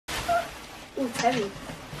Oh, it's heavy.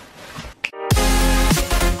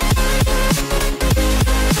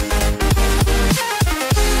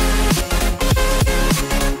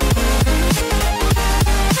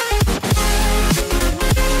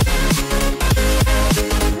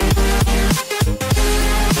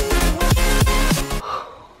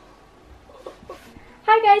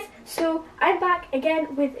 Hi guys, so I'm back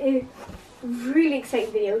again with a really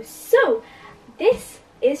exciting video. So this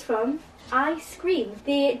is from Iscream.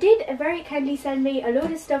 They did very kindly send me a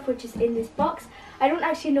load of stuff which is in this box. I don't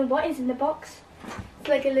actually know what is in the box. It's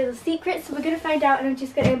like a little secret, so we're going to find out and I'm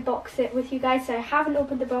just going to unbox it with you guys. So I haven't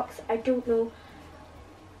opened the box. I don't know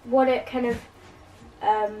what it kind of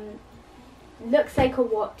looks like or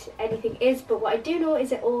what anything is, but what I do know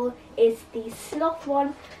is it all is the Sloth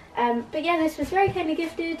one. But yeah, this was very kindly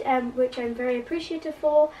gifted, which I'm very appreciative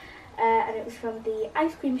for, and it was from the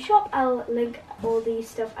Iscream shop. I'll link all the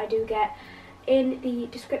stuff I do get in the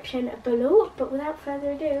description below, but without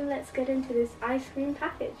further ado, let's get into this Iscream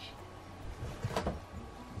package.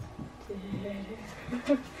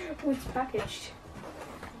 Oh, it's packaged.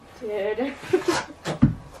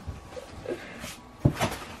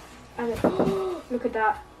 And oh, look at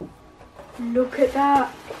that. Look at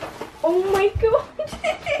that. Oh my god.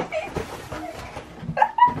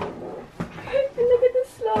 Look at the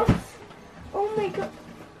sloths. Oh my god.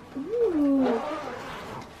 Ooh. I'll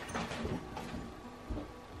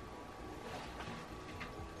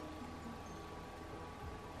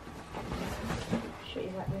show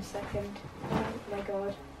you that in a second. Oh my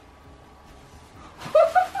god.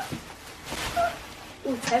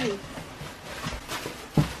 Oh, it's heavy.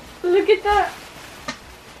 Look at that.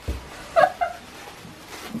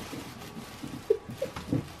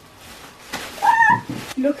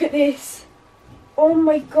 Look at this. Oh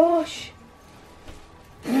my gosh.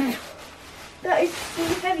 That is so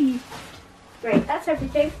heavy. Right, that's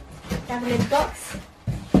everything. Have it in the box.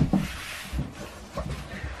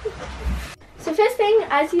 So first thing,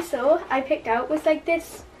 as you saw, I picked out was like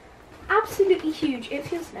this. Absolutely huge. It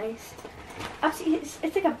feels nice. Absolutely,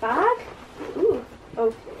 it's like a bag. Ooh.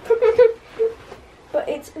 Oh. But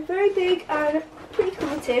it's very big and pretty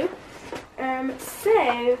cool too.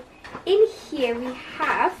 So in here we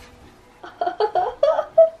have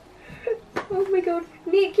oh my god,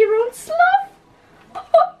 make your own sloth.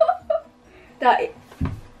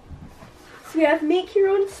 So we have make your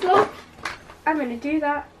own sloth. I'm gonna do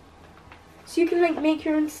that. So you can like make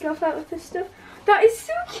your own sloth out of this stuff. That is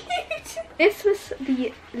so cute. This was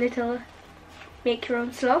the little make your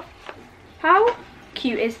own sloth. How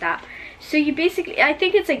cute is that? So you basically, I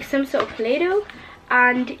think it's like some sort of Play-Doh,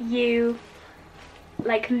 and you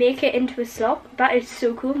like make it into a sloth. That is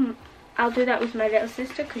so cool. I'll do that with my little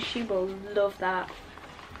sister because she will love that.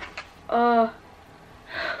 Oh.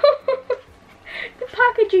 The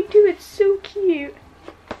packaging too, it's so cute.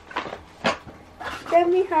 Then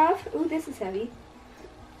we have, oh, this is heavy.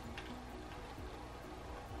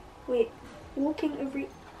 Wait, walking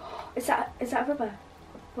eraser. Is that rubber?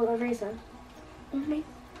 Well, eraser. Oh my,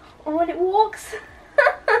 oh, and it walks.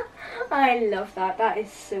 I love that. That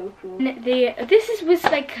is so cool. This was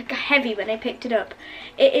like heavy when I picked it up.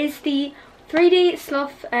 It is the 3D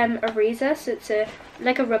Sloth eraser, so it's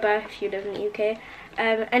like a rubber if you live in the UK,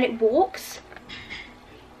 and it walks.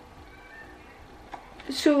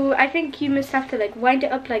 So I think you must have to like wind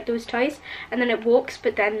it up like those toys, and then it walks,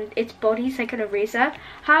 but then its body's like an eraser.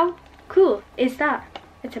 How cool is that?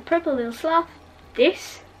 It's a purple little sloth.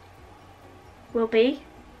 This will be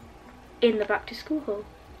in the back to school haul.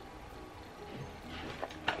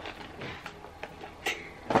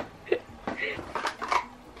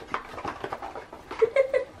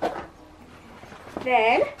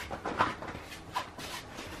 Then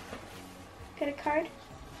get a card.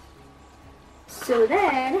 So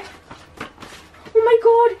then, oh my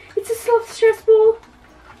god, it's a sloth stress ball.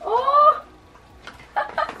 Oh,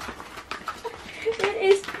 it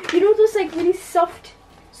is. You know those like really soft,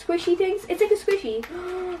 squishy things? It's like a squishy.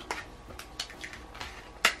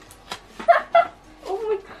 Oh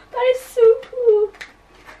my, that is so cool.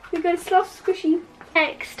 We got a sloth squishy.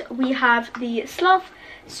 Next, we have the sloth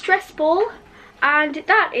stress ball. And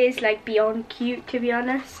that is like beyond cute, to be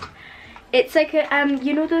honest. It's like a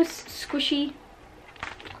you know those squishies?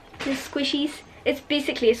 It's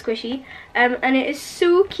basically a squishy, and it is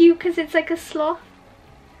so cute because it's like a sloth.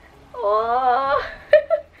 Oh,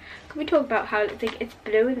 can we talk about how it's like it's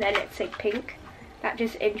blue and then it's like pink? That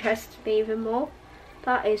just interests me even more.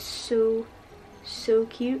 That is so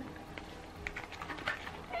cute.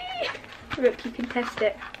 Look, you can test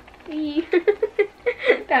it.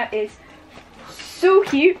 That is so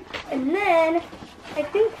cute. And then I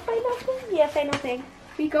think final thing,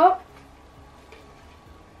 we got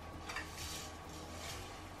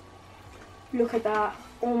Look at that.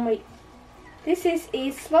 Oh my. This is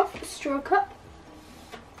a Sloth straw cup.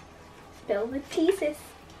 Filled with pieces.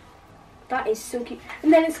 That is so cute.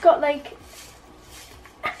 And then it's got like...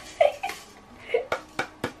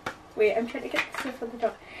 Wait, I'm trying to get the stuff on the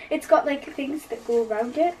top. It's got like things that go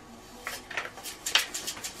around it.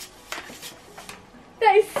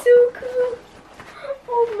 That is so cool.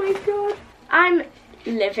 Oh my god. I'm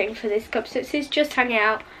living for this cup. So it says just hanging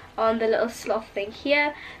out on the little sloth thing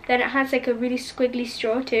here. Then it has like a really squiggly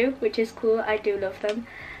straw too, which is cool. I do love them.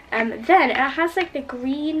 Then it has like the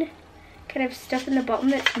green kind of stuff in the bottom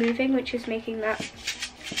that's moving, which is making that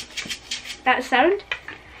sound.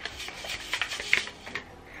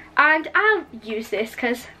 And I'll use this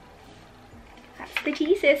because that's the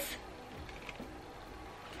Jesus.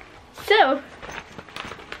 So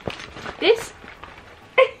this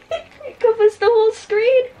it covers the whole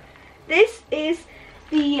screen. This is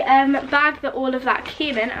the bag that all of that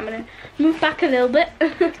came in. I'm gonna move back a little bit.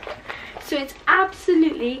 So it's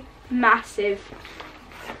absolutely massive.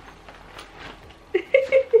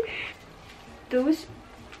 Those,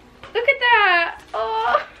 look at that.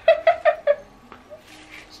 Oh.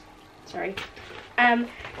 Sorry.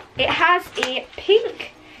 It has a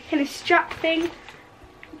pink kind of strap thing.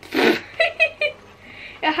 It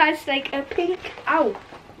has like a pink, ow,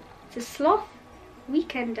 it's a Sloth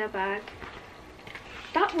weekender bag.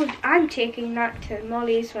 I'm taking that to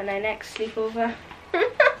Molly's when I next sleep over.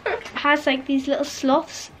 It has like these little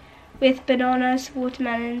sloths with bananas,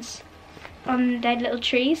 watermelons on their little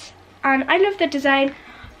trees. And I love the design.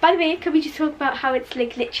 By the way, can we just talk about how it's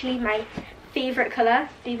like literally my favourite colour,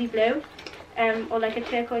 baby blue, or like a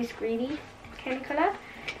turquoise greeny kind of colour.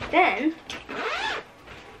 Then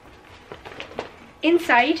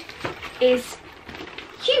inside is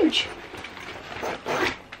huge.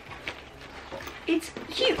 It's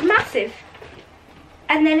huge, massive.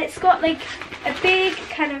 And then it's got like a big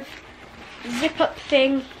kind of zip up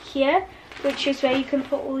thing here, which is where you can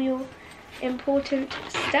put all your important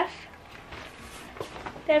stuff.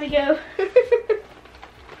 There we go.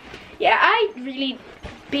 Yeah, I really,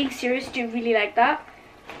 being serious, do really like that.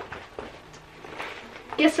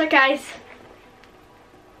 Guess what, guys?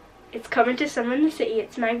 It's coming to summer in the city.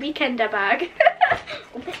 It's my weekender bag.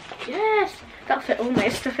 Oh my, yes, that'll fit all my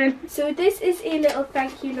stuff in. So this is a little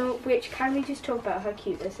thank you note, which, can we just talk about how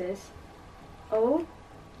cute this is? Oh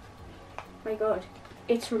my god,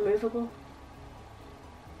 it's removable.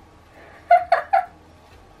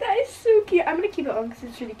 That is so cute. I'm gonna keep it on because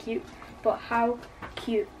it's really cute. But how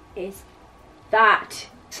cute is that?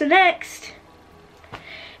 So next,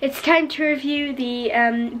 it's time to review the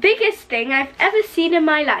biggest thing I've ever seen in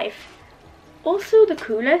my life. Also the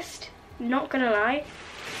coolest, not gonna lie.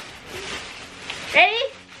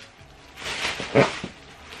 Ready?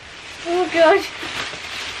 Oh god.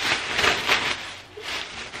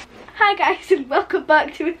 Hi guys, and welcome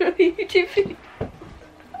back to another YouTube video.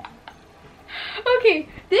 Okay,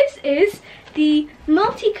 this is the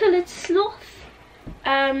multicoloured Sloth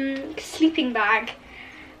sleeping bag.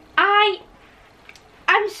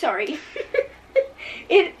 I'm sorry.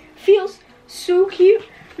 It feels so cute.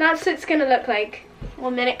 That's what it's gonna look like.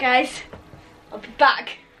 1 minute, guys. I'll be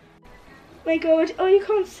back. My god, oh, you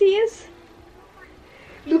can't see us.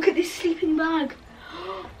 Look at this sleeping bag.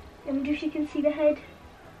 I wonder if you can see the head.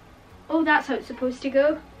 Oh, that's how it's supposed to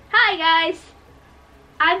go. Hi guys,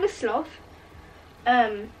 I'm a sloth.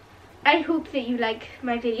 I hope that you like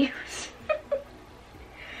my videos.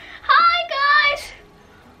 Hi guys.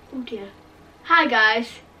 Oh dear. Hi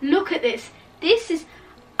guys, look at this.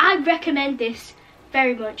 I recommend this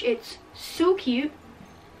very much. It's so cute.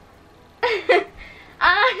 And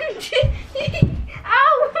ow!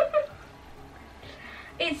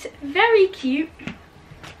 It's very cute,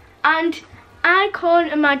 and I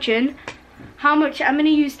can't imagine how much I'm gonna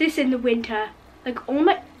use this in the winter. Like, oh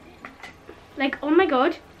my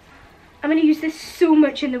god, I'm gonna use this so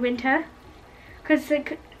much in the winter because it's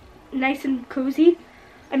like nice and cozy.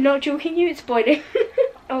 I'm not joking you, it's boiling.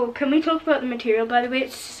 Oh, can we talk about the material, by the way?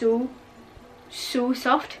 It's so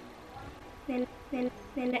soft.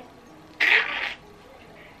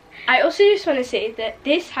 I also just want to say that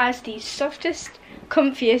this has the softest,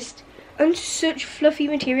 comfiest, and such fluffy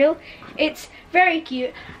material. It's very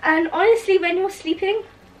cute, and honestly, when you're sleeping,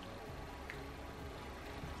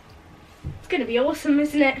 it's gonna be awesome,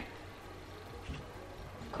 isn't it?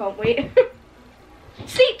 Can't wait.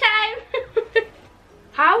 Sleep time.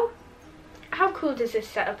 How cool does this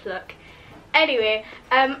setup look? Anyway,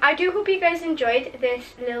 I do hope you guys enjoyed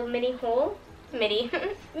this little mini haul.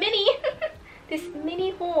 This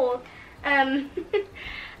mini haul.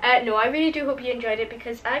 No, I really do hope you enjoyed it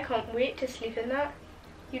because I can't wait to sleep in that.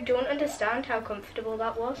 You don't understand how comfortable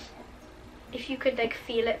that was. If you could like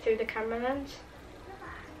feel it through the camera lens.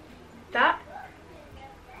 That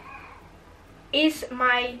is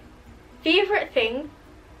my favourite thing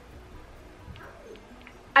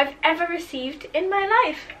I've ever received in my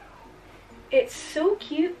life. It's so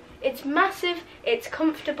cute, it's massive, it's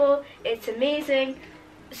comfortable, it's amazing.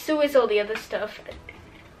 So is all the other stuff.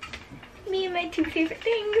 Me and my two favourite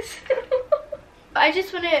things. I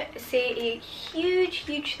just want to say a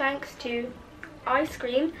huge thanks to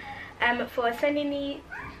Iscream for sending me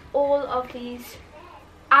all of these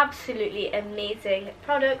absolutely amazing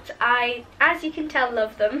products. I, as you can tell,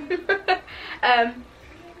 love them.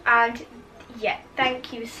 And yeah,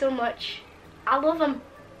 thank you so much. I love them.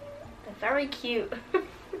 They're very cute.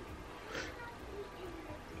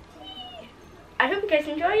 I hope you guys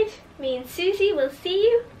enjoyed. Me and Susie will see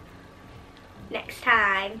you next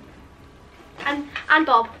time. And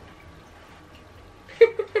Bob.